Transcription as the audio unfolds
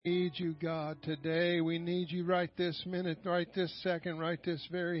Need you, God, today. We need you right this minute, right this second, right this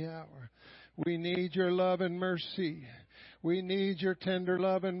very hour. We need your love and mercy. We need your tender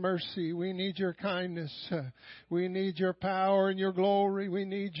love and mercy. We need your kindness. We need your power and your glory. We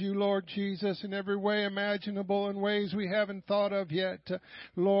need you, Lord Jesus, in every way imaginable and ways we haven't thought of yet.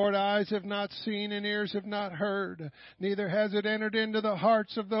 Lord, eyes have not seen and ears have not heard. Neither has it entered into the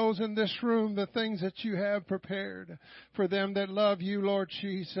hearts of those in this room the things that you have prepared for them that love you, Lord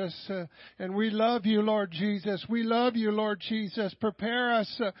Jesus. And we love you, Lord Jesus. We love you, Lord Jesus. Prepare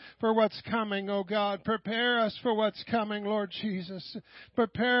us for what's coming, oh God. Prepare us for what's coming, Lord Jesus.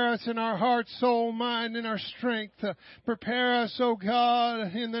 Prepare us in our heart, soul, mind, and our strength. Prepare us, oh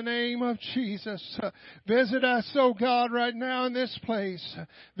God, in the name of Jesus. Visit us, oh God, right now in this place.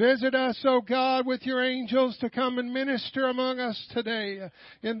 Visit us, oh God, with your angels to come and minister among us today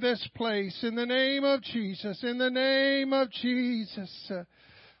in this place. In the name of Jesus. In the name of Jesus.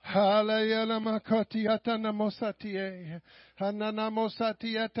 Hallelujah.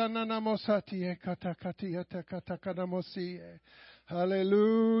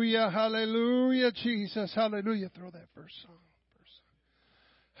 Hallelujah, hallelujah, Jesus, hallelujah. Throw that first song.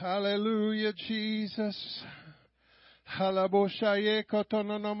 Hallelujah, Jesus. Hallelujah.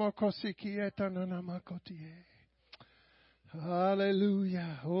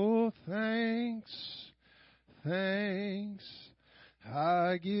 Oh, thanks, thanks.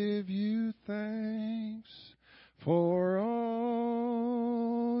 I give you thanks for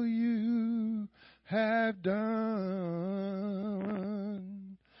all you have done.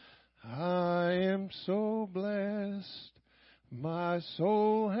 I am so blessed. My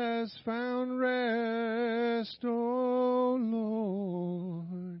soul has found rest, oh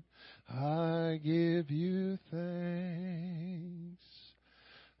Lord. I give you thanks.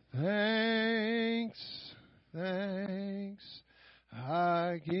 Thanks, thanks.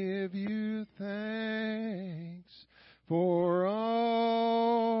 I give you thanks for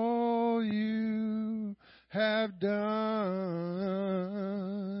all you have done.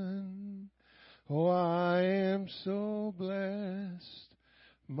 Oh, I am so blessed.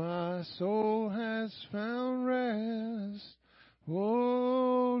 My soul has found rest.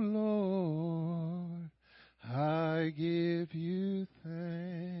 Oh, Lord, I give you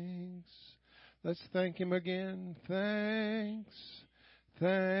thanks. Let's thank Him again. Thanks,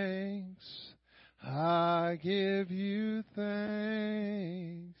 thanks. I give you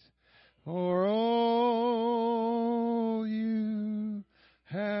thanks for all you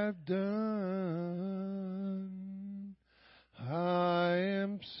have done. I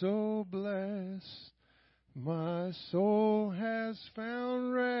am so blessed. My soul has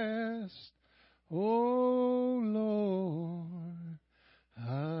found rest. Oh, Lord,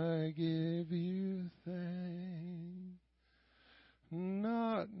 I give you thanks.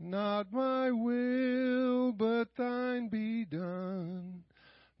 Not my will, but thine be done.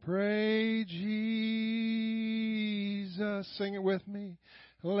 Pray Jesus. Sing it with me.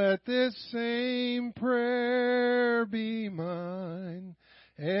 Let this same prayer be mine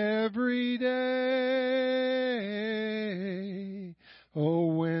every day.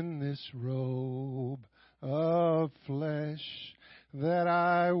 Oh, when this robe of flesh that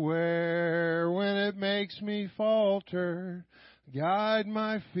I wear, when it makes me falter, guide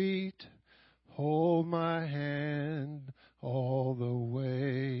my feet, hold my hand all the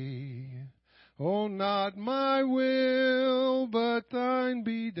way. Oh, not my will, but thine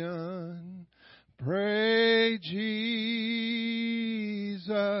be done. Pray Jesus,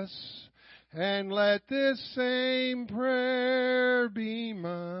 and let this same prayer be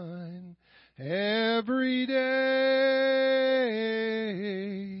mine every day.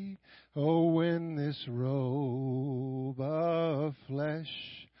 Oh, when this robe of flesh,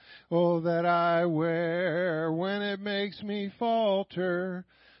 oh, that I wear, when it makes me falter,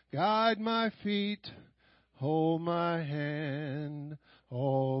 guide my feet, hold my hand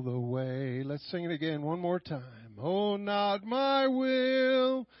all the way. Let's sing it again one more time. Oh, not my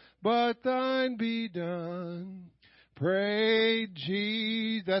will, but thine be done. Pray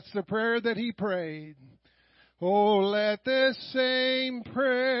Jesus. That's the prayer that he prayed. Oh, let this same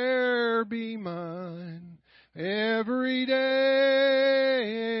prayer be mine every day.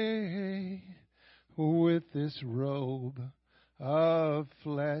 With this robe of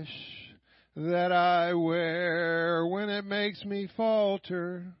flesh that I wear, when it makes me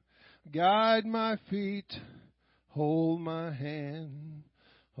falter, guide my feet, hold my hand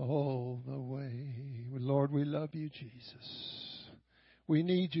all the way. Lord, we love you, Jesus. We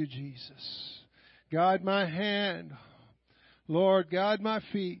need you, Jesus. Guide my hand. Lord, guide my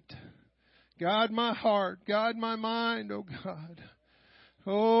feet. Guide my heart. Guide my mind, oh God.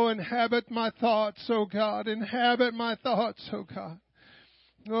 Oh, inhabit my thoughts, oh God. Inhabit my thoughts, oh God.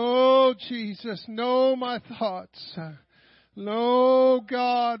 Oh, Jesus, know my thoughts. Oh,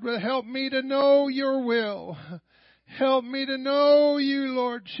 God, help me to know your will. Help me to know you,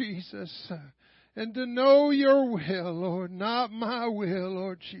 Lord Jesus. And to know your will, Lord, not my will,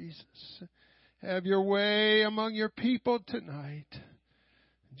 Lord Jesus. Have your way among your people tonight.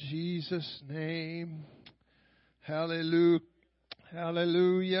 In Jesus' name. Hallelujah.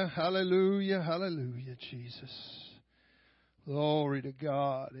 Hallelujah. Hallelujah. Hallelujah, Jesus. Glory to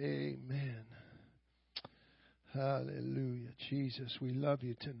God. Amen. Hallelujah. Jesus, we love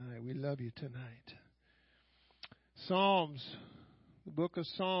you tonight. We love you tonight. Psalms. The book of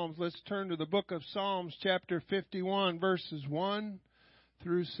Psalms. Let's turn to the book of Psalms, chapter 51, verses 1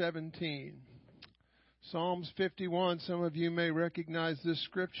 through 17. Psalms 51, some of you may recognize this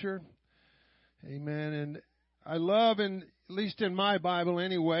scripture. Amen. And I love, at least in my Bible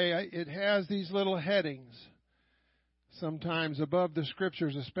anyway, it has these little headings sometimes above the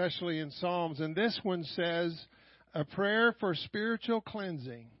scriptures, especially in Psalms. And this one says, a prayer for spiritual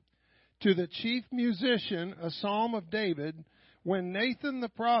cleansing. To the chief musician, a psalm of David, when Nathan the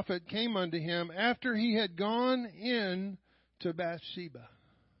prophet came unto him after he had gone in to Bathsheba.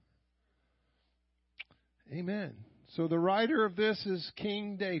 Amen. So the writer of this is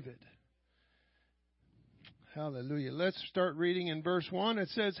King David. Hallelujah. Let's start reading in verse 1. It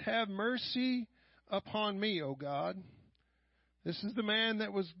says, have mercy upon me, O God. This is the man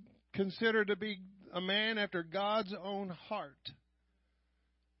that was considered to be a man after God's own heart.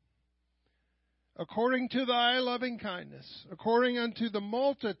 According to thy loving kindness, according unto the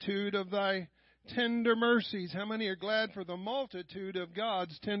multitude of thy tender mercies. How many are glad for the multitude of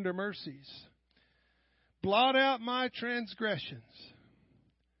God's tender mercies? Blot out my transgressions.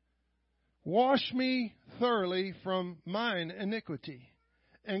 Wash me thoroughly from mine iniquity,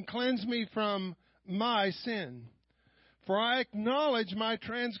 and cleanse me from my sin. For I acknowledge my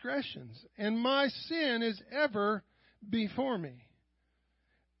transgressions, and my sin is ever before me.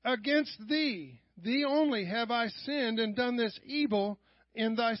 Against thee, thee only have I sinned and done this evil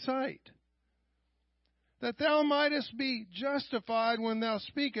in thy sight, that thou mightest be justified when thou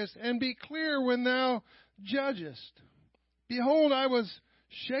speakest, and be clear when thou judgest. Behold, I was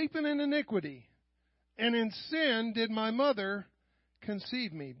shapen in iniquity, and in sin did my mother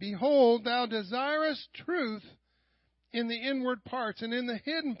conceive me. Behold, thou desirest truth in the inward parts, and in the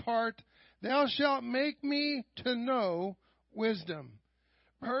hidden part thou shalt make me to know wisdom.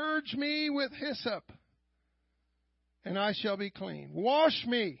 Purge me with hyssop, and I shall be clean. Wash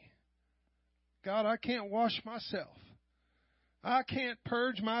me. God, I can't wash myself. I can't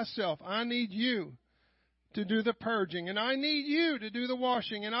purge myself. I need you to do the purging, and I need you to do the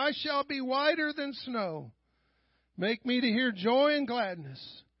washing, and I shall be whiter than snow. Make me to hear joy and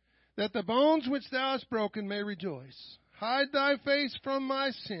gladness, that the bones which thou hast broken may rejoice. Hide thy face from my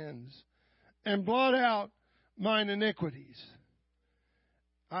sins, and blot out mine iniquities.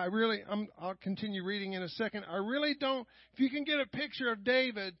 I'll continue reading in a second. I really don't, if you can get a picture of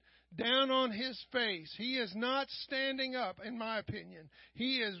David down on his face, he is not standing up, in my opinion.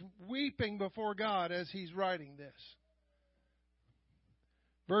 He is weeping before God as he's writing this.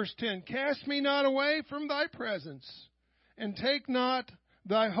 Verse 10, cast me not away from thy presence, and take not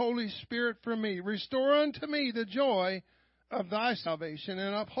thy Holy Spirit from me. Restore unto me the joy of thy salvation,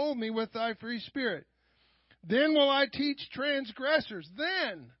 and uphold me with thy free spirit. Then will I teach transgressors.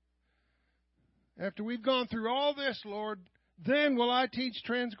 Then, after we've gone through all this, Lord, then will I teach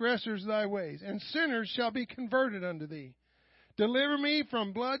transgressors thy ways, and sinners shall be converted unto thee. Deliver me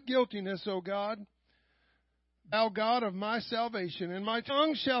from blood guiltiness, O God, thou God of my salvation, and my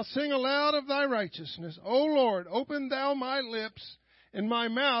tongue shall sing aloud of thy righteousness. O Lord, open thou my lips, and my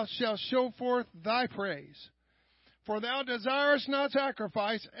mouth shall show forth thy praise. For thou desirest not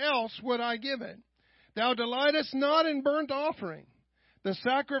sacrifice, else would I give it. Thou delightest not in burnt offering. The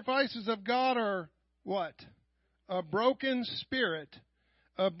sacrifices of God are what? A broken spirit,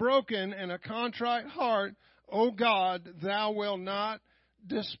 a broken and a contrite heart, O God, thou wilt not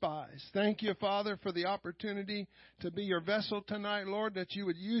despise. Thank you, Father, for the opportunity to be your vessel tonight, Lord, that you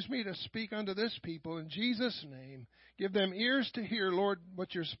would use me to speak unto this people in Jesus' name. Give them ears to hear, Lord,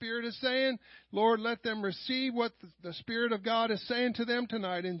 what your Spirit is saying. Lord, let them receive what the Spirit of God is saying to them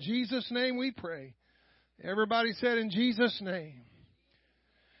tonight. In Jesus' name we pray. Everybody said, in Jesus' name.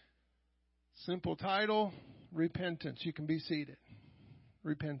 Simple title, repentance. You can be seated.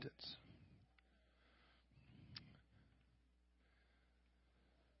 Repentance.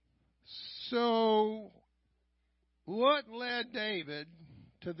 So, what led David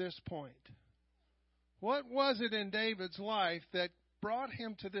to this point? What was it in David's life that brought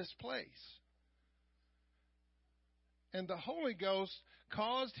him to this place. And the Holy Ghost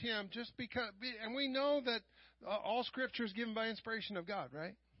caused him just because, and we know that all Scripture is given by inspiration of God,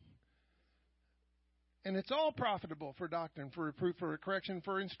 right? And it's all profitable for doctrine, for reproof, for correction,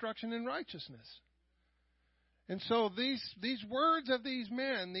 for instruction in righteousness. And so these words of these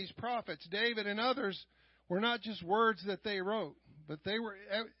men, these prophets, David and others, were not just words that they wrote, but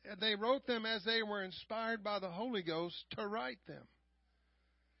they wrote them as they were inspired by the Holy Ghost to write them.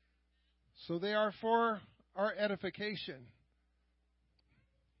 So they are for our edification.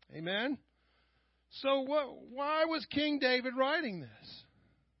 Amen? So why was King David writing this?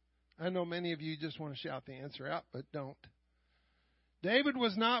 I know many of you just want to shout the answer out, but don't. David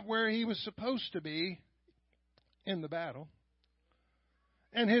was not where he was supposed to be in the battle.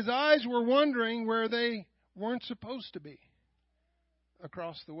 And his eyes were wandering where they weren't supposed to be,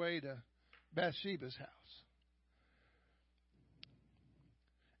 across the way to Bathsheba's house.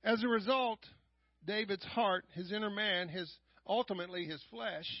 As a result, David's heart, his inner man, ultimately his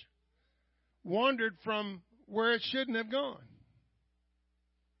flesh, wandered from where it shouldn't have gone.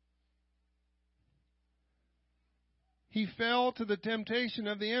 He fell to the temptation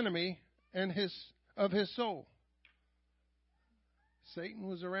of the enemy and of his soul. Satan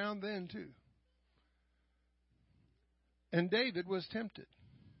was around then too. And David was tempted.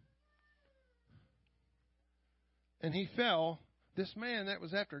 And he fell, this man that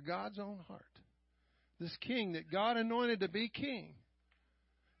was after God's own heart. This king that God anointed to be king,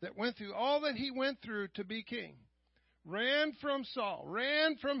 that went through all that he went through to be king. Ran from Saul,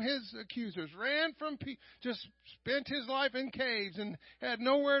 ran from his accusers, ran from just spent his life in caves and had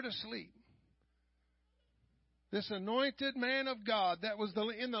nowhere to sleep. This anointed man of God that was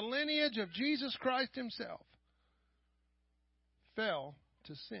in the lineage of Jesus Christ himself fell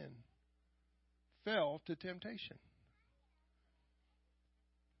to sin, fell to temptation.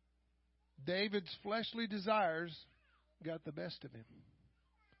 David's fleshly desires got the best of him.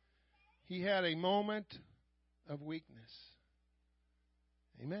 He had a moment of weakness.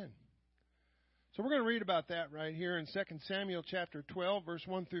 Amen. So we're going to read about that right here in 2 Samuel chapter 12, verse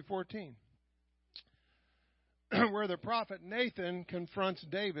 1 through 14, where the prophet Nathan confronts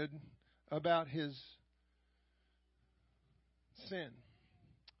David about his sin.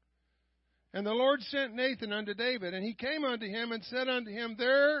 And the Lord sent Nathan unto David, and he came unto him and said unto him,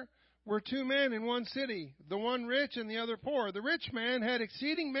 There were two men in one city, the one rich and the other poor. The rich man had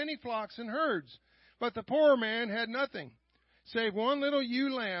exceeding many flocks and herds, but the poor man had nothing, save one little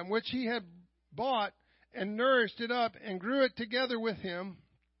ewe lamb, which he had bought and nourished it up and grew it together with him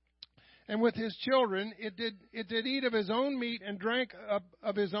and with his children. It did eat of his own meat and drank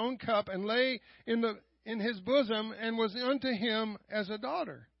of his own cup and lay in his bosom and was unto him as a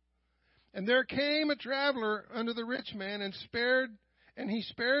daughter. And there came a traveler unto the rich man and he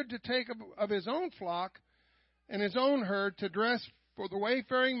spared to take of his own flock and his own herd to dress for the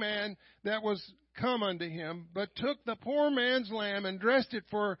wayfaring man that was come unto him, but took the poor man's lamb and dressed it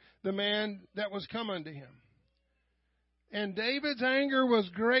for the man that was come unto him. And David's anger was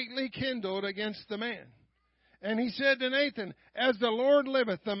greatly kindled against the man. And he said to Nathan, As the Lord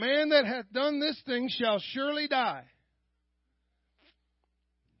liveth, the man that hath done this thing shall surely die.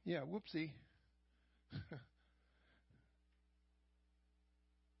 Yeah, whoopsie.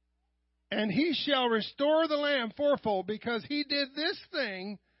 And he shall restore the lamb fourfold, because he did this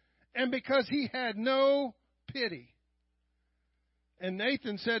thing, and because he had no pity. And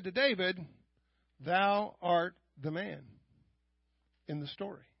Nathan said to David, Thou art the man in the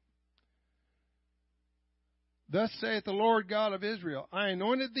story. Thus saith the Lord God of Israel, I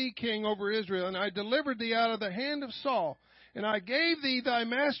anointed thee king over Israel, and I delivered thee out of the hand of Saul. And I gave thee thy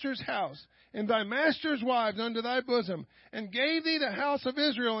master's house, and thy master's wives unto thy bosom, and gave thee the house of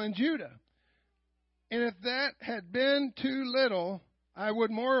Israel and Judah. And if that had been too little, I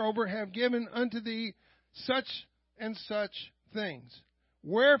would moreover have given unto thee such and such things.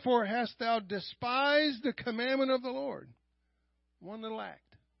 Wherefore hast thou despised the commandment of the Lord? One little act.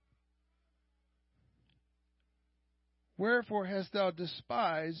 Wherefore hast thou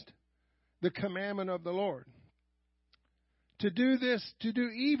despised the commandment of the Lord? To do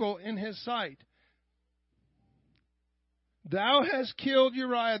evil in his sight. Thou hast killed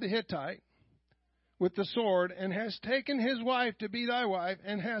Uriah the Hittite with the sword, and hast taken his wife to be thy wife,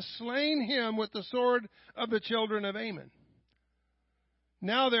 and hast slain him with the sword of the children of Ammon.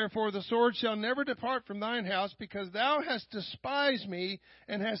 Now therefore the sword shall never depart from thine house, because thou hast despised me,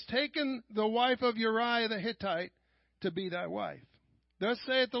 and hast taken the wife of Uriah the Hittite to be thy wife. Thus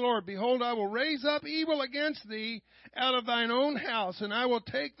saith the Lord, Behold, I will raise up evil against thee out of thine own house, and I will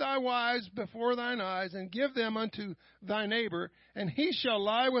take thy wives before thine eyes, and give them unto thy neighbor, and he shall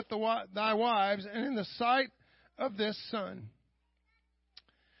lie with thy wives, and in the sight of this sun.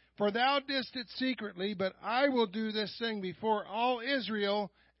 For thou didst it secretly, but I will do this thing before all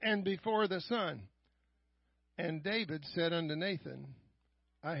Israel and before the sun. And David said unto Nathan,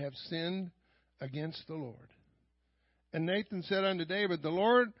 I have sinned against the Lord. And Nathan said unto David, The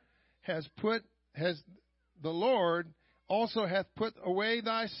Lord also hath put away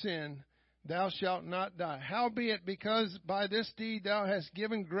thy sin, thou shalt not die. Howbeit, because by this deed thou hast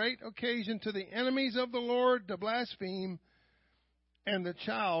given great occasion to the enemies of the Lord to blaspheme, and the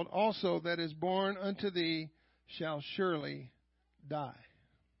child also that is born unto thee shall surely die.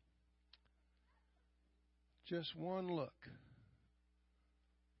 Just one look.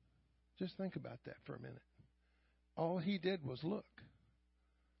 Just think about that for a minute. All he did was look.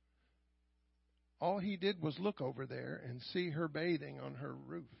 All he did was look over there and see her bathing on her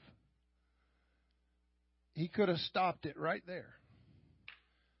roof. He could have stopped it right there,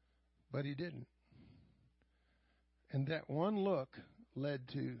 but he didn't. And that one look led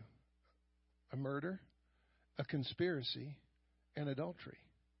to a murder, a conspiracy, and adultery.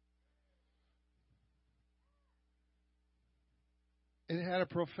 It had a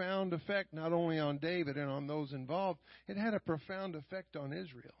profound effect not only on David and on those involved, it had a profound effect on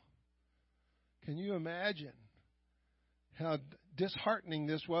Israel. Can you imagine how disheartening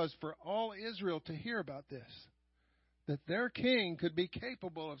this was for all Israel to hear about this? That their king could be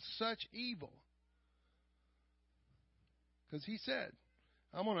capable of such evil. Because he said,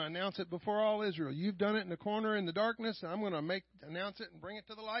 I'm going to announce it before all Israel. You've done it in the corner in the darkness, and I'm going to announce it and bring it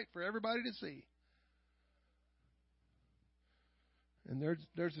to the light for everybody to see. And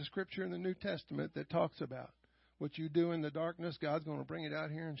there's a scripture in the New Testament that talks about what you do in the darkness, God's going to bring it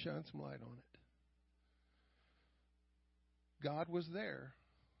out here and shine some light on it. God was there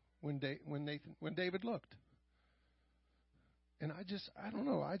when David looked. And I don't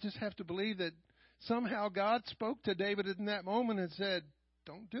know, I just have to believe that somehow God spoke to David in that moment and said,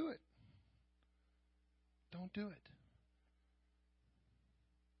 don't do it. Don't do it.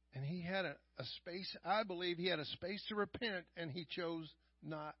 And he had a space, I believe he had a space to repent, and he chose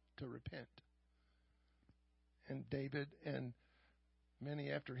not to repent. And David and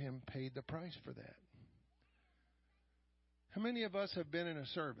many after him paid the price for that. How many of us have been in a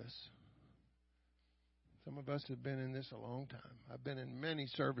service? Some of us have been in this a long time. I've been in many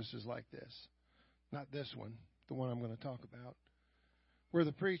services like this. Not this one, the one I'm going to talk about. Where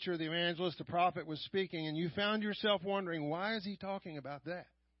the preacher, the evangelist, the prophet was speaking, and you found yourself wondering, why is he talking about that?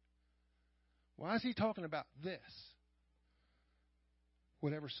 Why is he talking about this?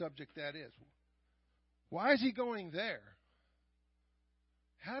 Whatever subject that is. Why is he going there?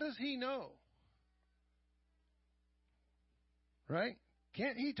 How does he know? Right?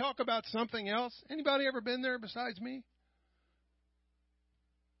 Can't he talk about something else? Anybody ever been there besides me?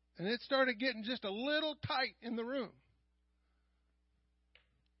 And it started getting just a little tight in the room.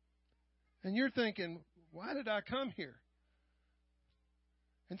 And you're thinking, why did I come here?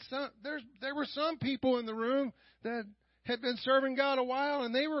 And there were some people in the room that had been serving God a while,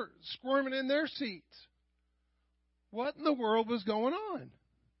 and they were squirming in their seats. What in the world was going on?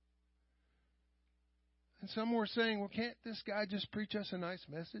 And some were saying, well, can't this guy just preach us a nice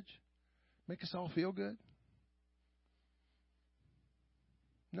message? Make us all feel good?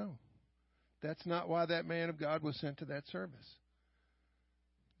 No. That's not why that man of God was sent to that service.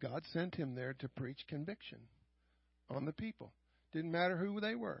 God sent him there to preach conviction on the people. Didn't matter who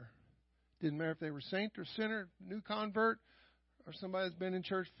they were. Didn't matter if they were saint or sinner, new convert, or somebody that's been in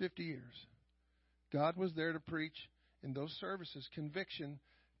church 50 years. God was there to preach in those services conviction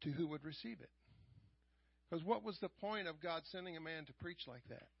to who would receive it. Because what was the point of God sending a man to preach like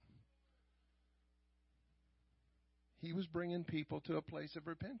that? He was bringing people to a place of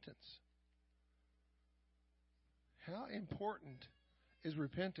repentance. How important is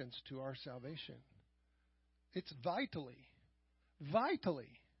repentance to our salvation? It's vitally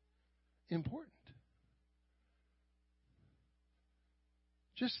important.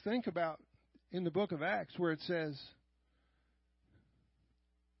 Just think about in the book of Acts where it says,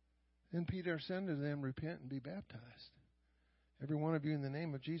 then Peter said unto them, repent and be baptized, every one of you in the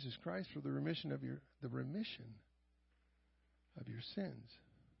name of Jesus Christ for the remission of your sins.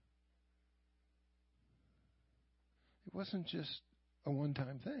 It wasn't just a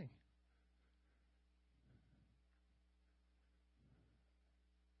one-time thing.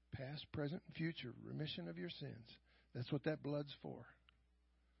 Past, present, and future, remission of your sins. That's what that blood's for.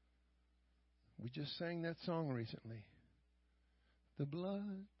 We just sang that song recently. The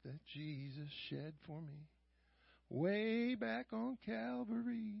blood that Jesus shed for me way back on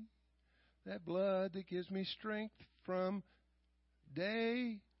Calvary. That blood that gives me strength from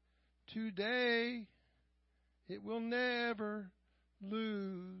day to day. It will never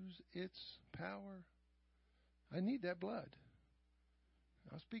lose its power. I need that blood.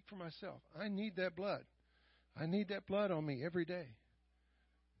 I'll speak for myself. I need that blood. I need that blood on me every day.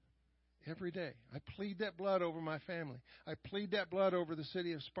 Every day. I plead that blood over my family. I plead that blood over the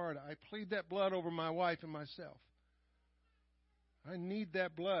city of Sparta. I plead that blood over my wife and myself. I need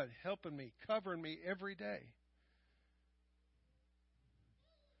that blood helping me, covering me every day.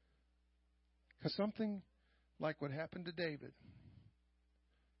 Because something like what happened to David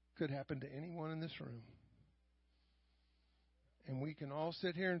could happen to anyone in this room. And we can all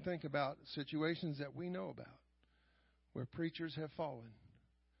sit here and think about situations that we know about where preachers have fallen.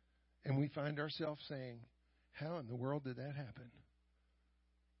 And we find ourselves saying, how in the world did that happen?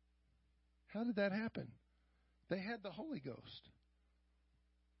 How did that happen? They had the Holy Ghost.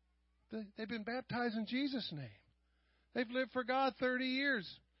 They've been baptized in Jesus' name. They've lived for God 30 years.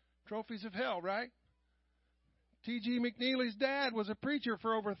 Trophies of hell, right? T.G. McNeely's dad was a preacher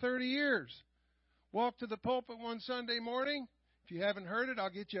for over 30 years. Walked to the pulpit one Sunday morning. If you haven't heard it,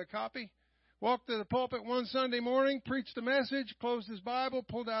 I'll get you a copy. Walked to the pulpit one Sunday morning, preached a message, closed his Bible,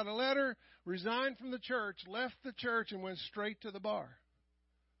 pulled out a letter, resigned from the church, left the church, and went straight to the bar.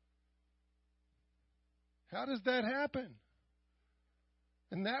 How does that happen?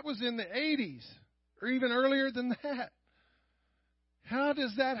 And that was in the 80s, or even earlier than that. How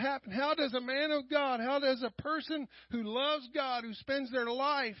does that happen? How does a man of God, how does a person who loves God, who spends their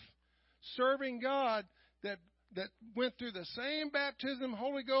life serving God, that went through the same baptism,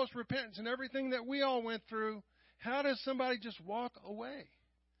 Holy Ghost, repentance, and everything that we all went through, how does somebody just walk away?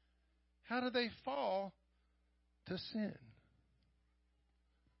 How do they fall to sin?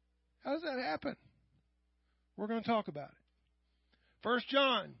 How does that happen? We're going to talk about it. 1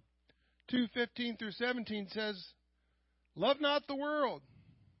 John 2:15 through 17 says, love not the world.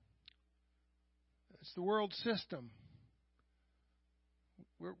 It's the world system.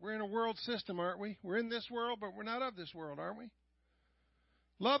 We're in a world system, aren't we? We're in this world, but we're not of this world, aren't we?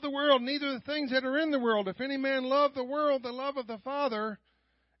 Love the world, neither the things that are in the world. If any man love the world, the love of the Father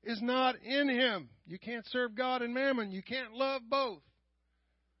is not in him. You can't serve God and mammon. You can't love both.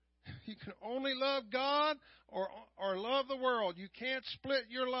 You can only love God or love the world. You can't split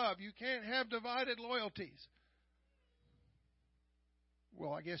your love. You can't have divided loyalties.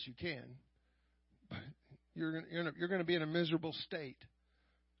 Well, I guess you can. But you're going to be in a miserable state.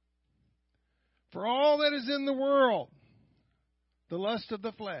 For all that is in the world, the lust of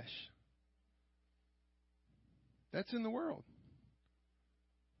the flesh. That's in the world.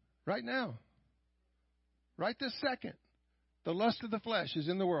 Right now. Right this second. The lust of the flesh is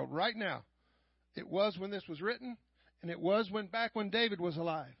in the world right now. It was when this was written, and it was back when David was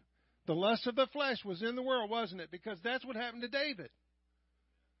alive. The lust of the flesh was in the world, wasn't it? Because that's what happened to David.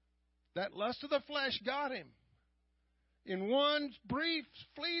 That lust of the flesh got him. In one brief,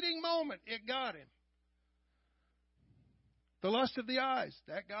 fleeting moment, it got him. The lust of the eyes,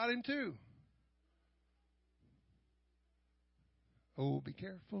 that got him too. Oh, be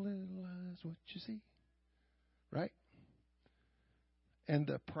careful, little eyes, what you see. Right? And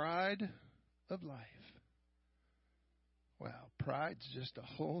the pride of life. Wow, pride's just a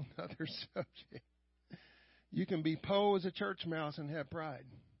whole other subject. You can be po as a church mouse and have pride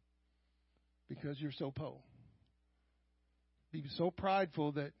because you're so po. Be so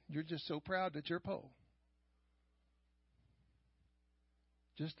prideful that you're just so proud that you're po.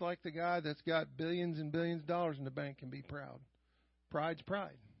 Just like the guy that's got billions and billions of dollars in the bank can be proud. Pride's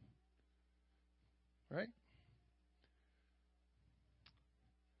pride. Right?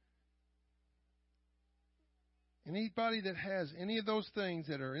 Anybody that has any of those things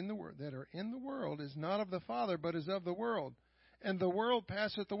that are in the world is not of the Father, but is of the world. And the world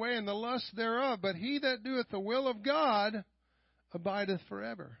passeth away, and the lust thereof. But he that doeth the will of God abideth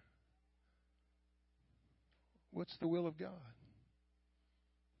forever. What's the will of God?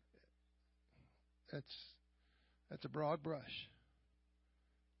 That's a broad brush.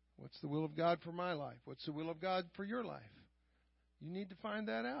 What's the will of God for my life? What's the will of God for your life? You need to find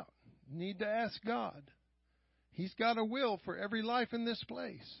that out. You need to ask God. He's got a will for every life in this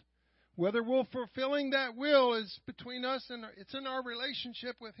place. Whether we're fulfilling that will is between us and it's in our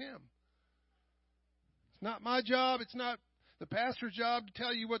relationship with Him. It's not my job. It's not the pastor's job to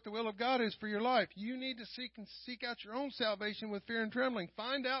tell you what the will of God is for your life. You need to seek out your own salvation with fear and trembling.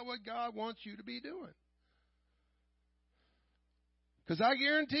 Find out what God wants you to be doing. Because I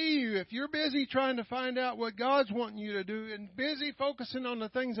guarantee you, if you're busy trying to find out what God's wanting you to do and busy focusing on the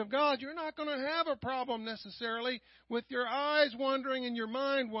things of God, you're not going to have a problem necessarily with your eyes wandering and your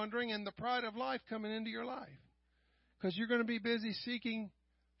mind wandering and the pride of life coming into your life. Because you're going to be busy seeking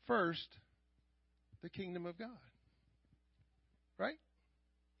first the kingdom of God. Right?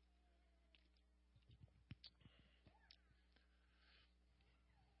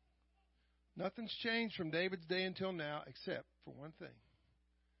 Nothing's changed from David's day until now except for one thing.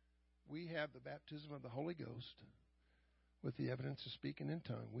 We have the baptism of the Holy Ghost with the evidence of speaking in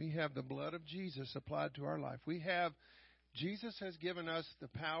tongue. We have the blood of Jesus applied to our life. Jesus has given us the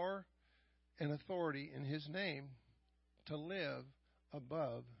power and authority in His name to live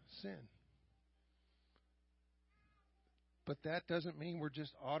above sin. But that doesn't mean we're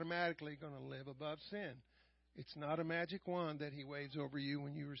just automatically going to live above sin. It's not a magic wand that He waves over you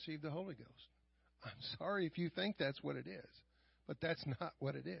when you receive the Holy Ghost. I'm sorry if you think that's what it is, but that's not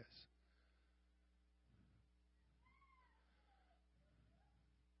what it is.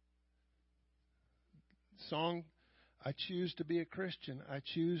 Song, I choose to be a Christian. I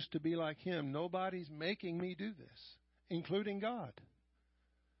choose to be like Him. Nobody's making me do this, including God.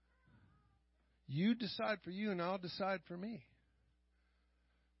 You decide for you, and I'll decide for me.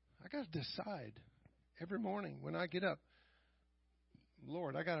 I got to decide every morning when I get up.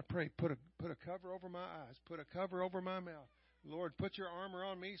 Lord, I got to pray. Put a cover over my eyes. Put a cover over my mouth. Lord, put your armor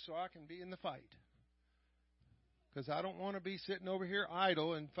on me so I can be in the fight. Because I don't want to be sitting over here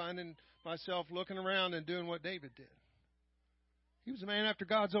idle and finding myself looking around and doing what David did. He was a man after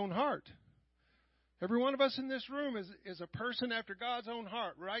God's own heart. Every one of us in this room is a person after God's own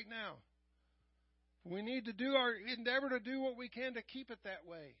heart right now. We need to do our endeavor to do what we can to keep it that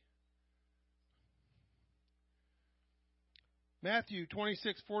way. Matthew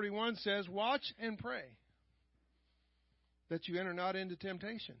 26:41 says, watch and pray that you enter not into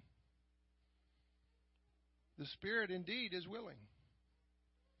temptation. The spirit indeed is willing,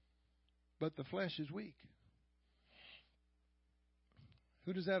 but the flesh is weak.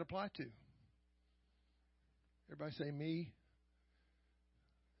 Who does that apply to? Everybody say me.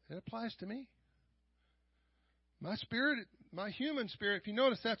 It applies to me. My spirit, my human spirit, if you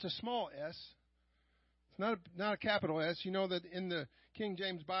notice that's a small s. It's not a capital S. You know that in the King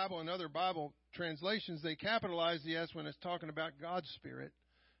James Bible and other Bible translations, they capitalize the S when it's talking about God's Spirit.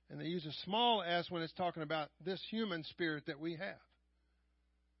 And they use a small s when it's talking about this human spirit that we have.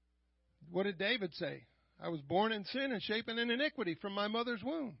 What did David say? I was born in sin and shapen in iniquity from my mother's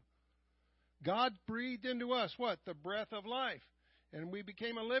womb. God breathed into us what? The breath of life. And we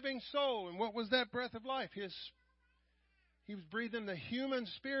became a living soul. And what was that breath of life? He was breathing the human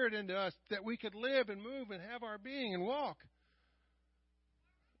spirit into us that we could live and move and have our being and walk.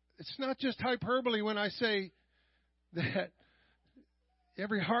 It's not just hyperbole when I say that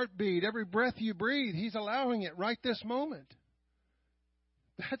every heartbeat, every breath you breathe, He's allowing it right this moment.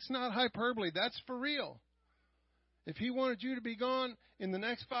 That's not hyperbole. That's for real. If He wanted you to be gone in the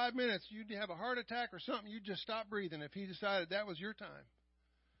next 5 minutes, you'd have a heart attack or something, you'd just stop breathing if He decided that was your time.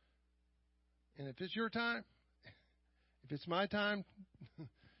 And if it's your time, if it's my time,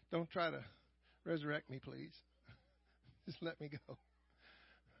 don't try to resurrect me, please. Just let me go.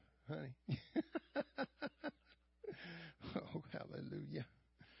 Honey. Oh, hallelujah.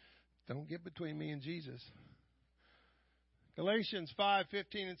 Don't get between me and Jesus. Galatians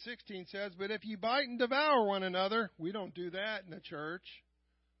 5:15 and 16 says, but if you bite and devour one another, we don't do that in the church,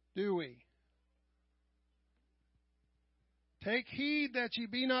 do we? Take heed that ye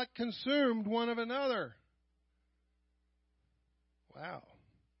be not consumed one of another. Wow.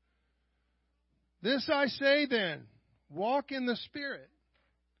 This I say then, walk in the Spirit.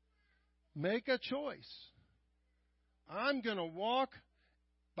 Make a choice. I'm going to walk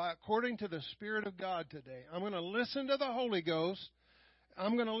according to the Spirit of God today. I'm going to listen to the Holy Ghost.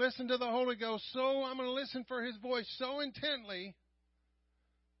 I'm going to listen to the Holy Ghost I'm going to listen for His voice so intently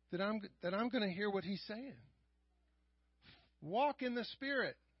that I'm going to hear what He's saying. Walk in the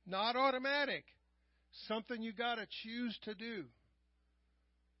Spirit. Not automatic. Something you got to choose to do.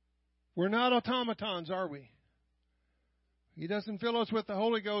 We're not automatons, are we? He doesn't fill us with the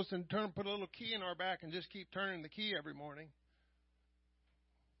Holy Ghost and put a little key in our back and just keep turning the key every morning.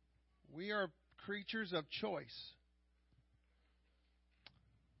 We are creatures of choice.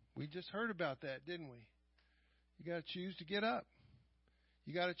 We just heard about that, didn't we? You got to choose to get up.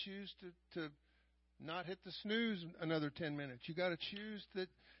 You got to choose to not hit the snooze another 10 minutes. You got to choose that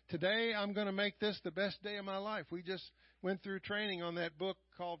today I'm going to make this the best day of my life. We just went through training on that book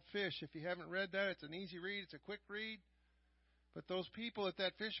called Fish. If you haven't read that, it's an easy read. It's a quick read. But those people at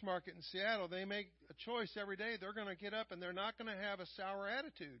that fish market in Seattle, they make a choice every day. They're going to get up and they're not going to have a sour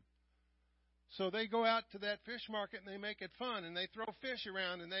attitude. So they go out to that fish market and they make it fun. And they throw fish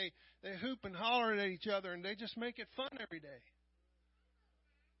around and they hoop and holler at each other. And they just make it fun every day.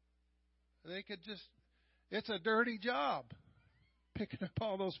 They could just, it's a dirty job, picking up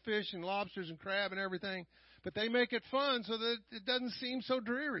all those fish and lobsters and crab and everything. But they make it fun so that it doesn't seem so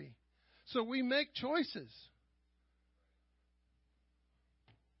dreary. So we make choices.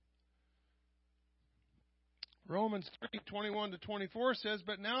 Romans 3:21-24 says,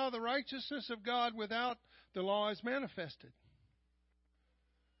 "But now the righteousness of God without the law is manifested,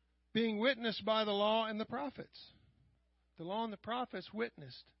 being witnessed by the law and the prophets." The law and the prophets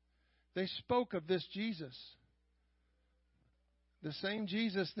witnessed. They spoke of this Jesus. The same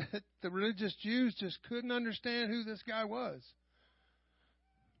Jesus that the religious Jews just couldn't understand who this guy was.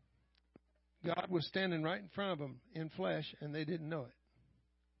 God was standing right in front of them in flesh, and they didn't know it.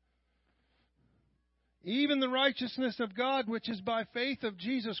 "Even the righteousness of God, which is by faith of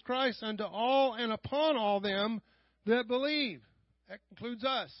Jesus Christ, unto all and upon all them that believe." That includes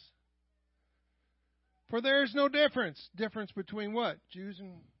us. "For there is no difference." Difference between what? Jews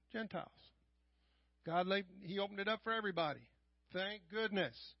and Gentiles. He opened it up for everybody. Thank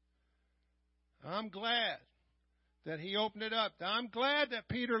goodness. I'm glad that He opened it up. I'm glad that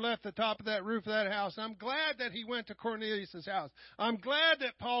Peter left the top of that roof of that house. I'm glad that he went to Cornelius' house. I'm glad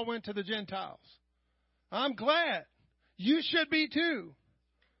that Paul went to the Gentiles. I'm glad. You should be too.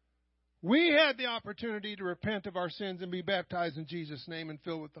 We had the opportunity to repent of our sins and be baptized in Jesus' name and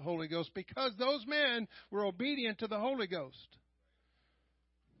filled with the Holy Ghost because those men were obedient to the Holy Ghost.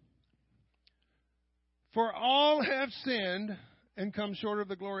 "For all have sinned and come short of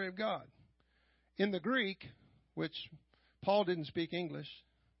the glory of God." In the Greek, which Paul didn't speak English,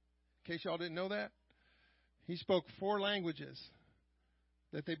 in case y'all didn't know that, he spoke 4 languages.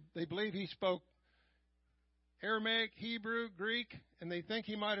 That they believe he spoke Aramaic, Hebrew, Greek, and they think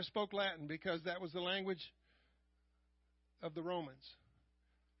he might have spoke Latin because that was the language of the Romans.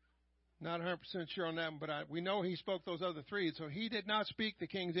 Not 100% sure on that one, but we know he spoke those other 3, so he did not speak the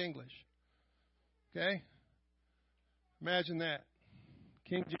King's English. Okay? Imagine that.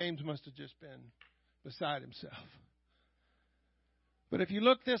 King James must have just been beside himself. But if you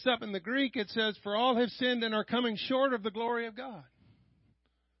look this up in the Greek, it says, "For all have sinned and are coming short of the glory of God."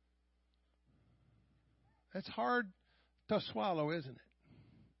 That's hard to swallow, isn't it?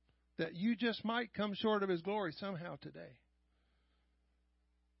 That you just might come short of His glory somehow today.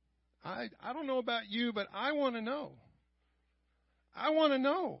 I don't know about you, but I want to know. I want to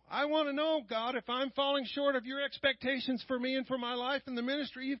know. I want to know, God, if I'm falling short of your expectations for me and for my life and the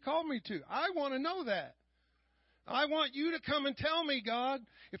ministry you've called me to. I want to know that. I want you to come and tell me, God.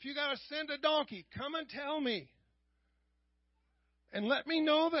 If you got to send a donkey, come and tell me. And let me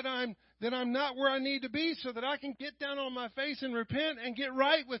know that I'm not where I need to be so that I can get down on my face and repent and get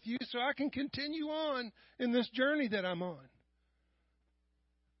right with you so I can continue on in this journey that I'm on.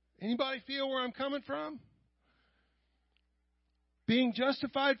 Anybody feel where I'm coming from? Being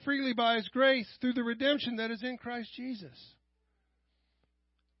justified freely by His grace through the redemption that is in Christ Jesus.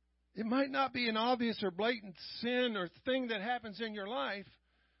 It might not be an obvious or blatant sin or thing that happens in your life.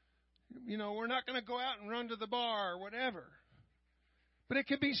 You know, we're not going to go out and run to the bar or whatever. But it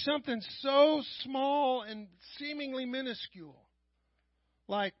could be something so small and seemingly minuscule,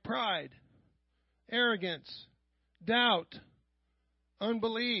 like pride, arrogance, doubt,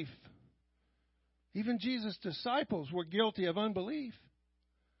 unbelief. Even Jesus' disciples were guilty of unbelief.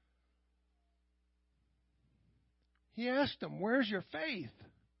 He asked them, "Where's your faith?"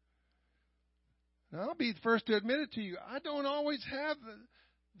 Now, I'll be the first to admit it to you. I don't always have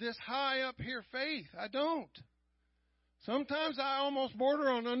this high up here faith. I don't. Sometimes I almost border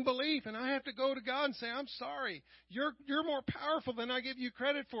on unbelief, and I have to go to God and say, "I'm sorry. You're more powerful than I give you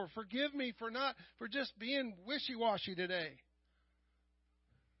credit for. Forgive me for just being wishy-washy today.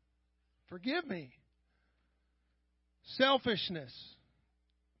 Forgive me." Selfishness.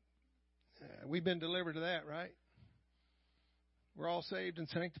 We've been delivered to that, right? We're all saved and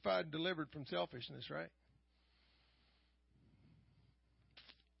sanctified and delivered from selfishness, right?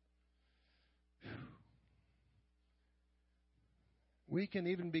 We can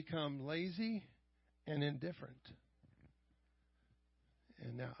even become lazy and indifferent.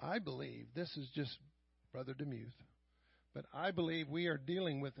 And now I believe, this is just Brother Demuth, but I believe we are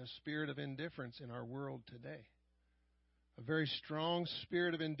dealing with a spirit of indifference in our world today. A very strong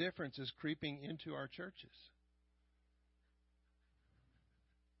spirit of indifference is creeping into our churches.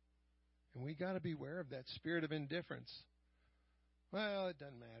 And we got to beware of that spirit of indifference. Well, it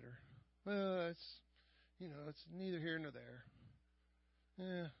doesn't matter. Well, it's neither here nor there.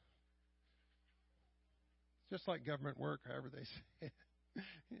 Yeah. Just like government work, however they say it.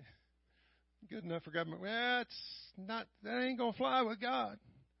 Yeah. Good enough for government. Well, it's not, that ain't going to fly with God.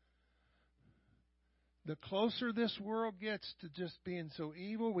 The closer this world gets to just being so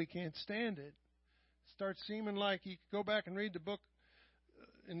evil, we can't stand it. It starts seeming like you go back and read the book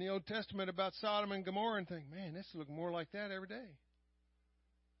in the Old Testament about Sodom and Gomorrah and think, man, this looks more like that every day.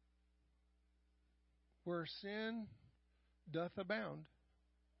 Where sin doth abound,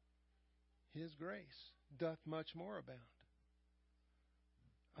 His grace doth much more abound.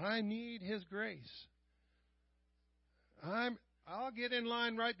 I need His grace. I'll get in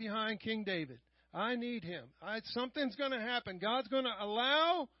line right behind King David. I need Him. Something's going to happen. God's going to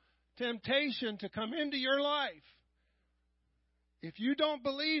allow temptation to come into your life. If you don't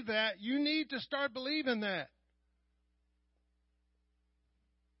believe that, you need to start believing that.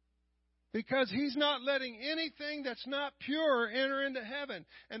 Because He's not letting anything that's not pure enter into heaven.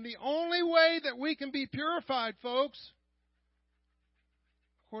 And the only way that we can be purified, folks,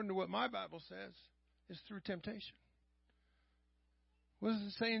 according to what my Bible says, is through temptation. What does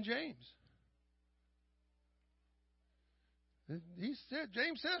it say in James?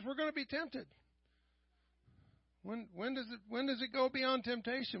 James says we're going to be tempted. When does it go beyond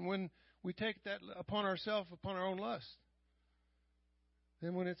temptation? When we take that upon ourselves, upon our own lust.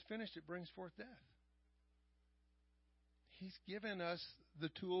 Then when it's finished, it brings forth death. He's given us the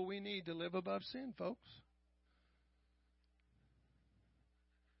tool we need to live above sin, folks.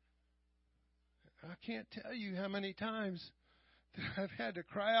 I can't tell you how many times that I've had to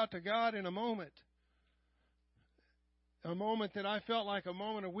cry out to God in a moment. A moment that I felt like a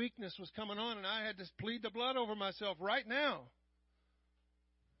moment of weakness was coming on, and I had to plead the blood over myself right now.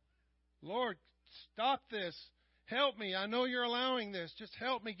 Lord, stop this. Help me. I know You're allowing this. Just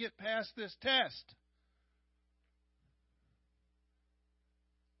help me get past this test.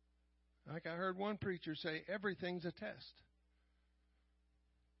 Like I heard one preacher say, everything's a test.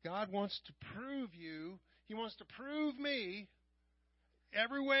 God wants to prove you. He wants to prove me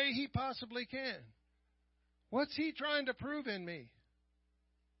every way He possibly can. What's He trying to prove in me?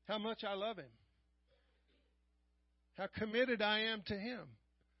 How much I love Him. How committed I am to Him.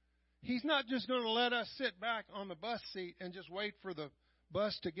 He's not just going to let us sit back on the bus seat and just wait for the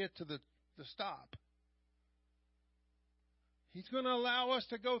bus to get to the stop. He's going to allow us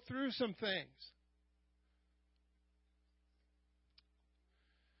to go through some things.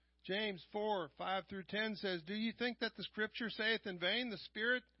 James 4:5-10 says, Do you think that the Scripture saith in vain, the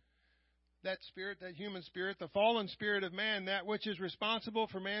Spirit, that human spirit, the fallen spirit of man, that which is responsible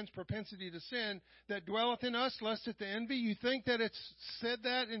for man's propensity to sin, that dwelleth in us, lusteth to envy? You think that it's said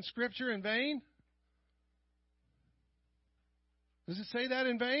that in Scripture in vain? Does it say that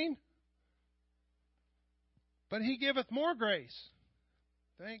in vain? But He giveth more grace.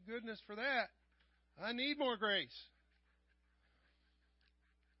 Thank goodness for that. I need more grace.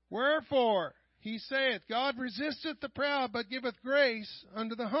 Wherefore, He saith, God resisteth the proud, but giveth grace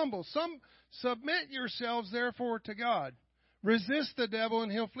unto the humble. Submit yourselves, therefore, to God. Resist the devil,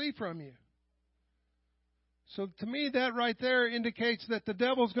 and he'll flee from you. So to me, that right there indicates that the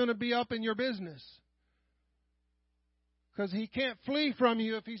devil's going to be up in your business. Because he can't flee from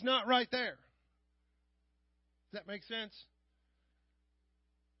you if he's not right there. Does that make sense?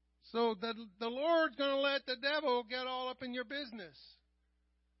 So the Lord's going to let the devil get all up in your business.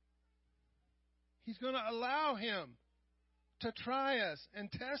 He's going to allow him to try us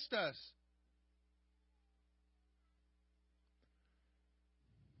and test us.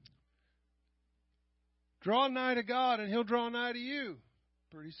 Draw nigh to God and He'll draw nigh to you.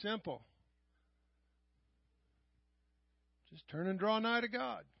 Pretty simple. Just turn and draw nigh to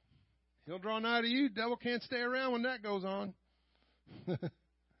God. He'll draw nigh to you. The devil can't stay around when that goes on.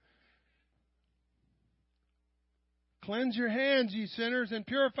 Cleanse your hands, ye sinners, and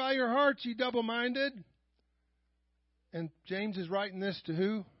purify your hearts, ye double-minded. And James is writing this to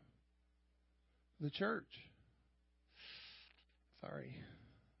who? The church. Sorry.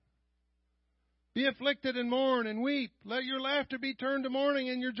 Be afflicted and mourn and weep. Let your laughter be turned to mourning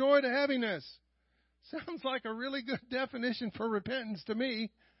and your joy to heaviness. Sounds like a really good definition for repentance to me.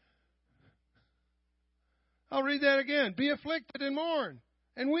 I'll read that again. Be afflicted and mourn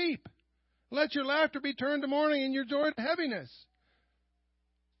and weep. Let your laughter be turned to mourning and your joy to heaviness.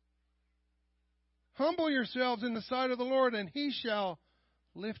 Humble yourselves in the sight of the Lord, and He shall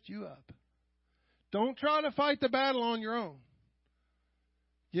lift you up. Don't try to fight the battle on your own.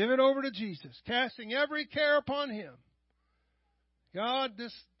 Give it over to Jesus, casting every care upon Him. God,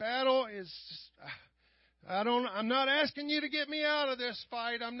 this battle is I'm not asking you to get me out of this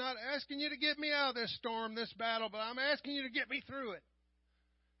fight. I'm not asking you to get me out of this storm, this battle, but I'm asking you to get me through it.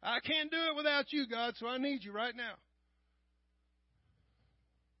 I can't do it without you, God, so I need you right now.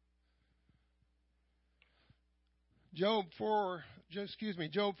 Job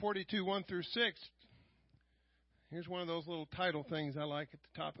 42, 1 through 6. Here's one of those little title things I like at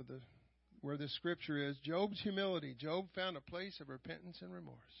the top of where this scripture is. Job's humility. Job found a place of repentance and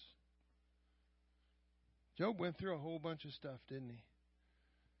remorse. Job went through a whole bunch of stuff, didn't he?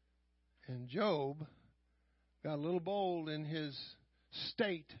 And Job got a little bold in his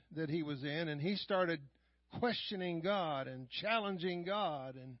state that he was in, and he started questioning God and challenging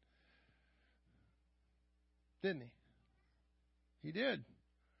God, and didn't he? He did.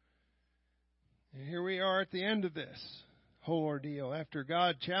 And here we are at the end of this whole ordeal. After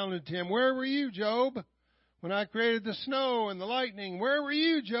God challenged him, where were you, Job? When I created the snow and the lightning, where were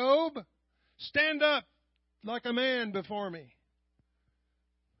you, Job? Stand up like a man before me.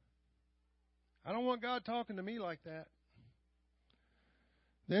 I don't want God talking to me like that.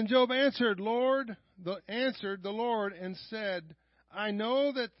 Then Job answered the Lord and said, I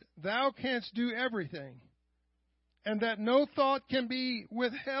know that thou canst do everything, and that no thought can be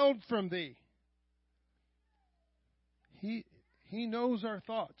withheld from thee. He knows our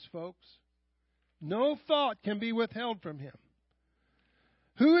thoughts, folks. No thought can be withheld from him.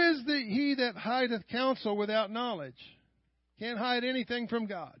 Who is he that hideth counsel without knowledge? Can't hide anything from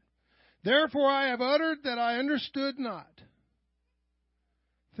God. Therefore I have uttered that I understood not.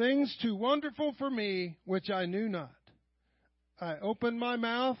 Things too wonderful for me, which I knew not. I opened my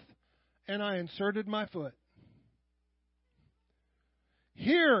mouth, and I inserted my foot.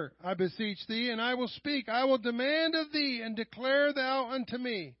 Hear, I beseech thee, and I will speak. I will demand of thee, and declare thou unto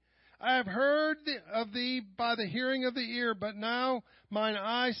me. I have heard of thee by the hearing of the ear, but now mine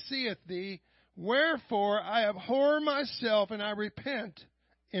eye seeth thee. Wherefore I abhor myself, and I repent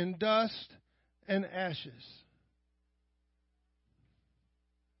in dust and ashes.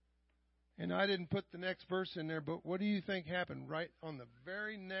 And I didn't put the next verse in there, but what do you think happened right on the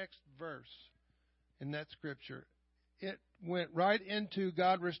very next verse in that scripture? It went right into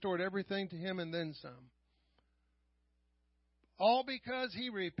God restored everything to him and then some. All because he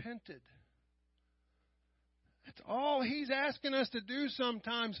repented. That's all he's asking us to do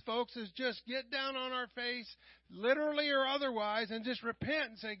sometimes, folks, is just get down on our face, literally or otherwise, and just repent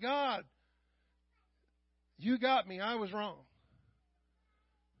and say, God, you got me. I was wrong.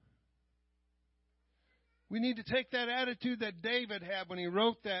 We need to take that attitude that David had when he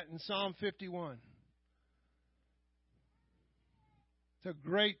wrote that in Psalm 51. It's a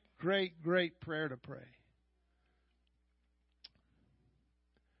great, great, great prayer to pray.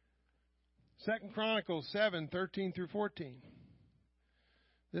 2 Chronicles 7, 13 through 14.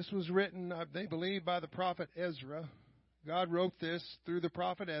 This was written, they believe, by the prophet Ezra. God wrote this through the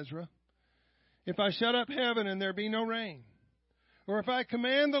prophet Ezra. If I shut up heaven and there be no rain, or if I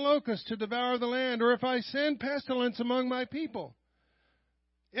command the locusts to devour the land, or if I send pestilence among my people,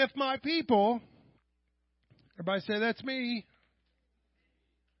 if my people, everybody say that's me,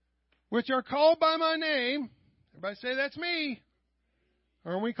 which are called by my name, everybody say that's me.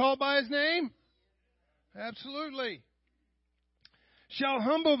 Are we called by his name? Absolutely. Shall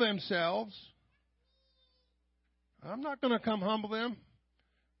humble themselves. I'm not going to come humble them.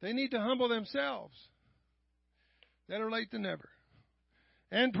 They need to humble themselves. Better late than never.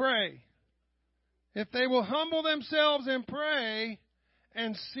 And pray. If they will humble themselves and pray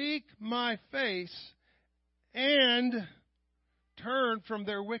and seek my face and turn from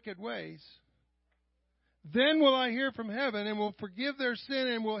their wicked ways, then will I hear from heaven and will forgive their sin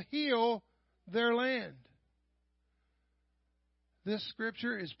and will heal their land. This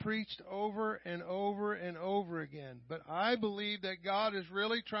scripture is preached over and over and over again. But I believe that God is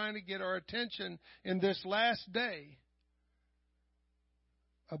really trying to get our attention in this last day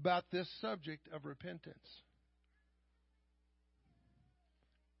about this subject of repentance.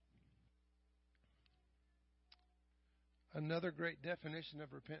 Another great definition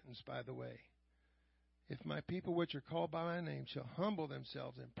of repentance, by the way. If my people which are called by my name shall humble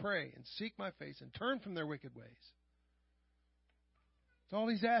themselves and pray and seek my face and turn from their wicked ways. That's all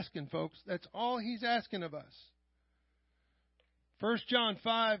he's asking, folks. That's all he's asking of us. 1 John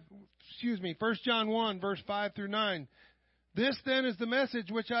 1, verse 5 through 9. This then is the message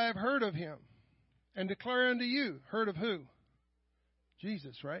which I have heard of him and declare unto you. Heard of who?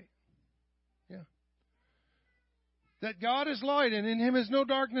 Jesus, right? Yeah. That God is light and in him is no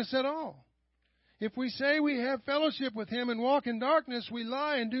darkness at all. If we say we have fellowship with him and walk in darkness, we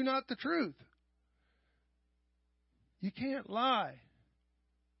lie and do not the truth. You can't lie.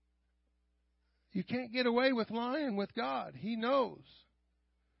 You can't get away with lying with God. He knows.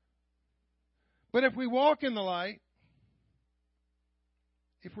 But if we walk in the light,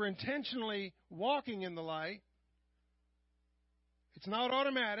 if we're intentionally walking in the light, it's not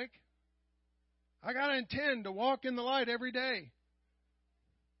automatic. I got to intend to walk in the light every day.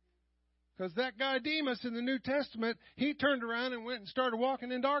 Because that guy Demas in the New Testament, he turned around and went and started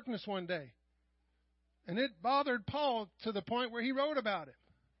walking in darkness one day. And it bothered Paul to the point where he wrote about it.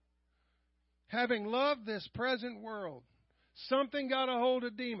 Having loved this present world, something got a hold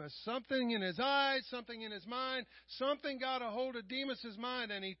of Demas. Something in his eyes, something in his mind. Something got a hold of Demas's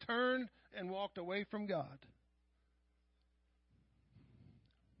mind, and he turned and walked away from God.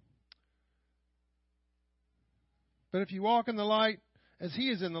 But if you walk in the light, as He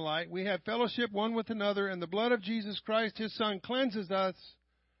is in the light, we have fellowship one with another, and the blood of Jesus Christ, His Son, cleanses us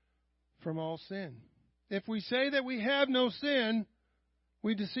from all sin. If we say that we have no sin,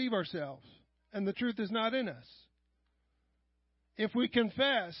 we deceive ourselves, and the truth is not in us. If we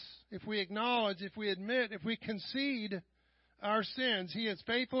confess, if we acknowledge, if we admit, if we concede our sins, He is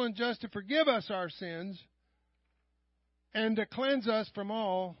faithful and just to forgive us our sins and to cleanse us from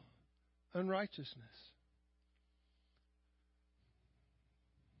all unrighteousness.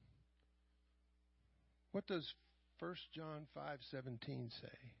 What does 1 John 5:17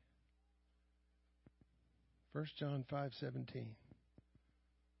 say? 1 John 5:17.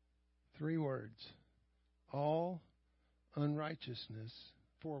 3 words. All unrighteousness,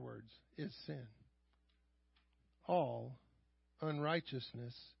 4 words, is sin. All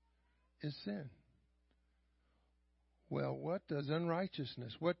unrighteousness is sin. Well, what does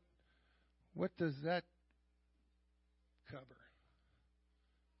unrighteousness, what does that cover?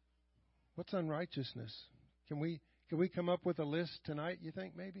 What's unrighteousness? Can we come up with a list tonight, you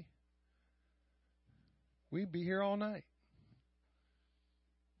think, maybe? We'd be here all night.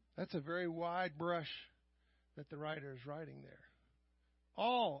 That's a very wide brush that the writer is writing there.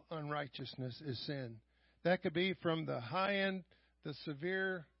 All unrighteousness is sin. That could be from the high end, the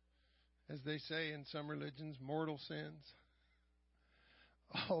severe, as they say in some religions, mortal sins,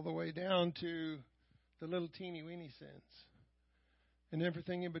 all the way down to the little teeny-weeny sins and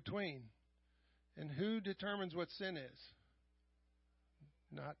everything in between. And who determines what sin is?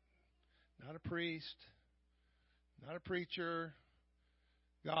 Not a priest, not a preacher.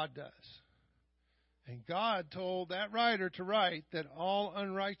 God does. And God told that writer to write that all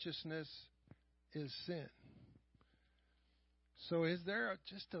unrighteousness is sin. So is there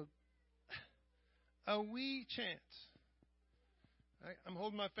just a wee chance? I'm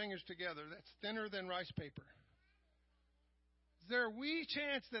holding my fingers together. That's thinner than rice paper. Is there a wee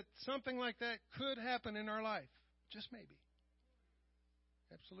chance that something like that could happen in our life? Just maybe.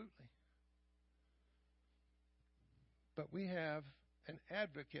 Absolutely. But we have an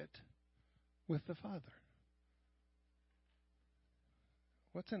advocate with the Father.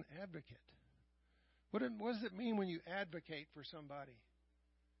 What's an advocate? What does it mean when you advocate for somebody?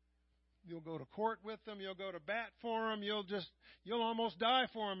 You'll go to court with them. You'll go to bat for them. You'll almost die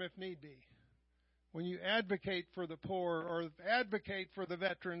for them if need be. When you advocate for the poor or advocate for the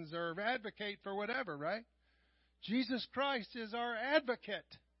veterans or advocate for whatever, right? Jesus Christ is our advocate.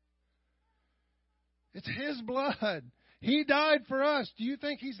 It's His blood. He died for us. Do you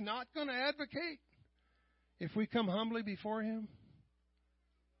think He's not going to advocate if we come humbly before Him?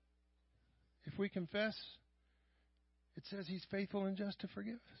 If we confess, it says He's faithful and just to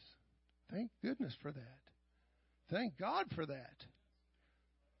forgive us. Thank goodness for that. Thank God for that.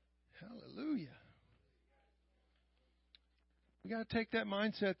 Hallelujah. We got to take that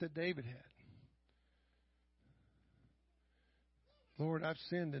mindset that David had. Lord, I've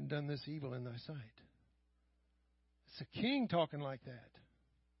sinned and done this evil in Thy sight. It's a king talking like that.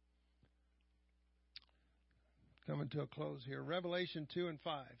 Coming to a close here. Revelation 2 and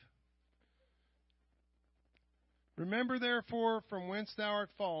 5. Remember therefore from whence thou art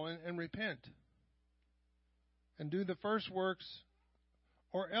fallen, and repent, and do the first works,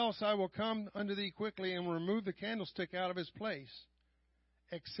 or else I will come unto thee quickly and remove the candlestick out of his place,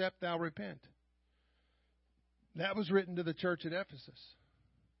 except thou repent. That was written to the church at Ephesus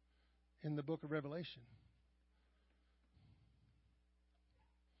in the book of Revelation.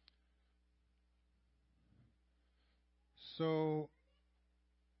 So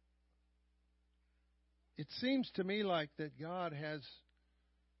it seems to me like that God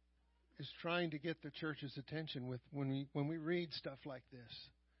is trying to get the church's attention with when we read stuff like this.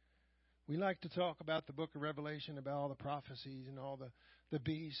 We like to talk about the book of Revelation, about all the prophecies and all the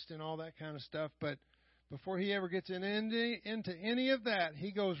beast and all that kind of stuff, but before he ever gets into any of that,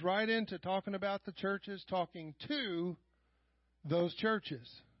 he goes right into talking about the churches, talking to those churches.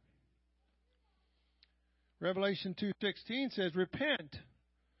 Revelation 2:16 says, repent,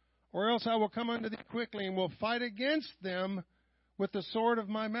 or else I will come unto thee quickly and will fight against them with the sword of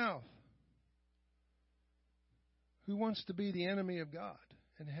my mouth. Who wants to be the enemy of God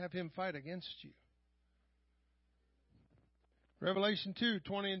and have him fight against you? Revelation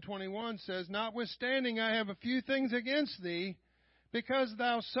 2:20 and 21 says, Notwithstanding, I have a few things against thee, because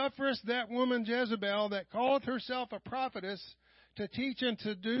thou sufferest that woman Jezebel, that calleth herself a prophetess, to teach and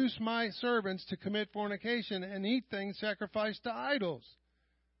seduce my servants to commit fornication and eat things sacrificed to idols.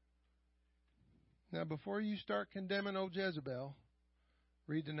 Now, before you start condemning old Jezebel,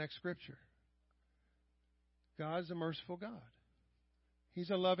 read the next scripture. God is a merciful God.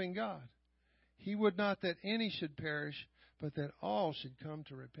 He's a loving God. He would not that any should perish, but that all should come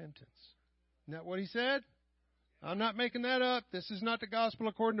to repentance. Isn't that what he said? I'm not making that up. This is not the gospel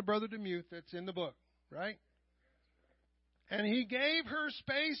according to Brother Demuth. That's in the book, right? And he gave her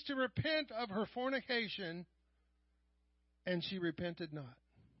space to repent of her fornication, and she repented not.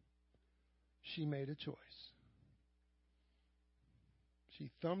 She made a choice. She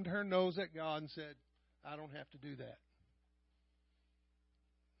thumbed her nose at God and said, I don't have to do that.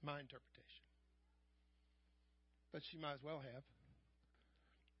 My interpretation. But she might as well have.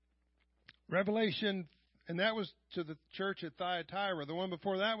 Revelation, and that was to the church at Thyatira. The one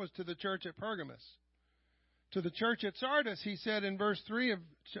before that was to the church at Pergamos. To the church at Sardis, he said in verse 3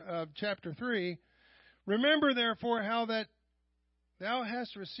 of chapter 3, Remember therefore how that thou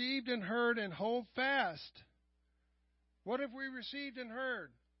hast received and heard, and hold fast. What have we received and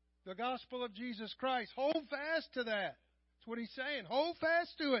heard? The gospel of Jesus Christ. Hold fast to that. That's what he's saying. Hold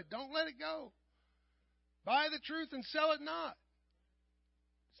fast to it. Don't let it go. Buy the truth and sell it not.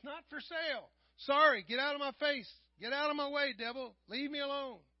 It's not for sale. Sorry, get out of my face. Get out of my way, devil. Leave me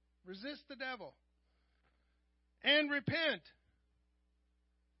alone. Resist the devil. And repent.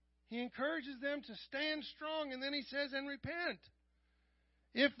 He encourages them to stand strong, and then he says, and repent.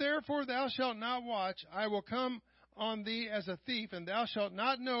 If therefore thou shalt not watch, I will come on thee as a thief, and thou shalt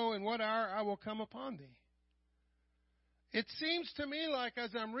not know in what hour I will come upon thee. It seems to me like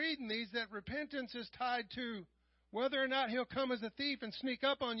as I'm reading these that repentance is tied to whether or not he'll come as a thief and sneak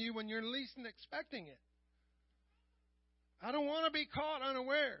up on you when you're least expecting it. I don't want to be caught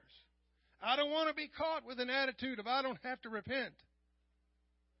unawares. I don't want to be caught with an attitude of I don't have to repent.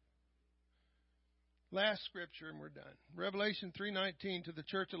 Last scripture and we're done. Revelation 3:19 to the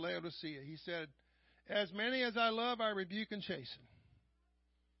church of Laodicea. He said, As many as I love, I rebuke and chasten.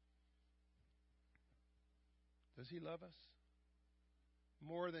 Does he love us?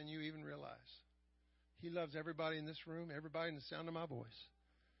 More than you even realize. He loves everybody in this room, everybody in the sound of my voice.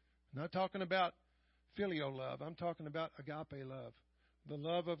 I'm not talking about filial love. I'm talking about agape love. The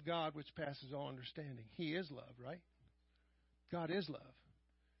love of God which passes all understanding. He is love, right? God is love.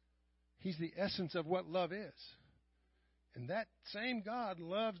 He's the essence of what love is. And that same God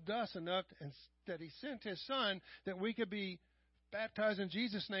loved us enough that he sent his Son that we could be baptized in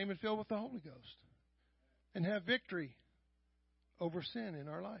Jesus' name and filled with the Holy Ghost. And have victory over sin in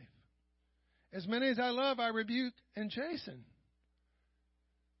our life. As many as I love, I rebuke and chasten.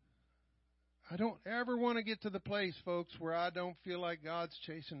 I don't ever want to get to the place, folks, where I don't feel like God's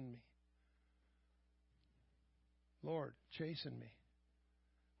chastening me. Lord, chasten me.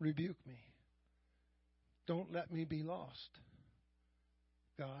 Rebuke me. Don't let me be lost.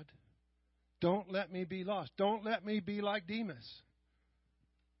 God, don't let me be lost. Don't let me be like Demas.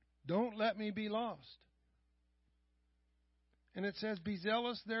 Don't let me be lost. And it says, Be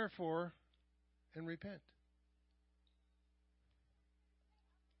zealous, therefore, and repent.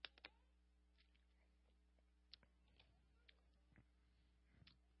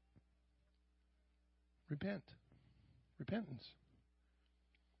 Repent. Repentance.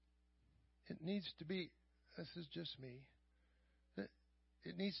 It needs to be, this is just me,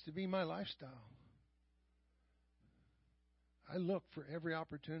 it needs to be my lifestyle. I look for every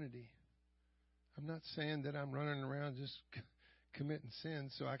opportunity. I'm not saying that I'm running around just committing sin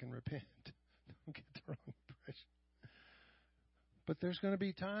so I can repent. Don't get the wrong impression. But there's going to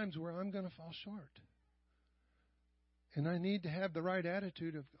be times where I'm going to fall short. And I need to have the right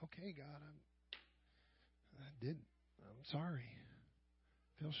attitude of, okay, God, I'm sorry.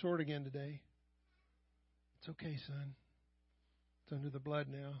 Fell short again today. It's okay, son. It's under the blood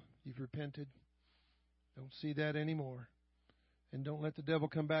now. You've repented. Don't see that anymore. And don't let the devil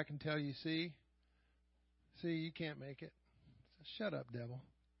come back and tell you, see, you can't make it. Shut up, devil.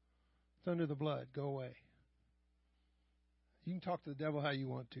 It's under the blood. Go away. You can talk to the devil how you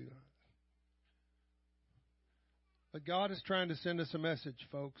want to. But God is trying to send us a message,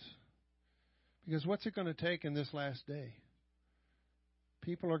 folks. Because what's it going to take in this last day?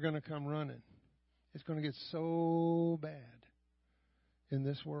 People are going to come running. It's going to get so bad in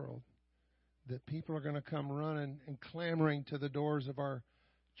this world that people are going to come running and clamoring to the doors of our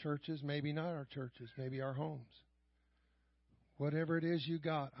churches, maybe not our churches, maybe our homes. Whatever it is you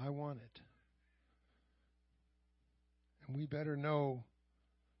got, I want it. And we better know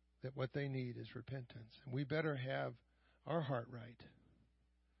that what they need is repentance. And we better have our heart right.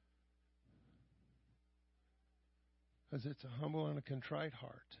 Because it's a humble and a contrite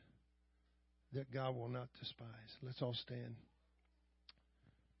heart that God will not despise. Let's all stand.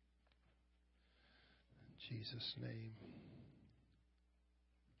 In Jesus' name.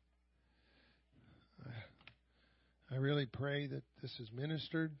 I really pray that this is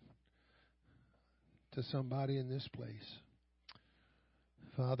ministered to somebody in this place.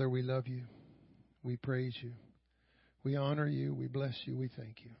 Father, we love you. We praise you. We honor you. We bless you. We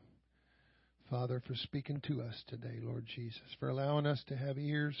thank you. Father, for speaking to us today, Lord Jesus, for allowing us to have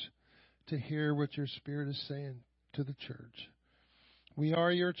ears to hear what your Spirit is saying to the church. We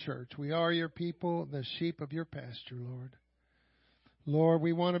are your church. We are your people, the sheep of your pasture, Lord. Lord,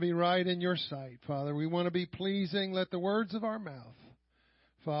 we want to be right in your sight, Father. We want to be pleasing. Let the words of our mouth,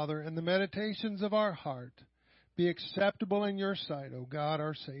 Father, and the meditations of our heart be acceptable in your sight, O God,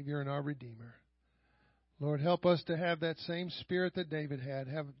 our Savior and our Redeemer. Lord, help us to have that same spirit that David had,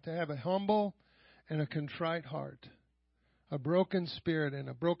 to have a humble and a contrite heart. A broken spirit and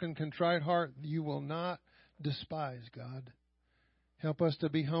a broken, contrite heart you will not despise, God. Help us to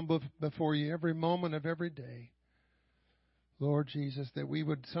be humble before you every moment of every day. Lord Jesus, that we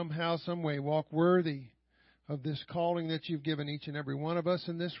would somehow, some way walk worthy of this calling that you've given each and every one of us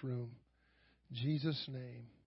in this room. In Jesus' name.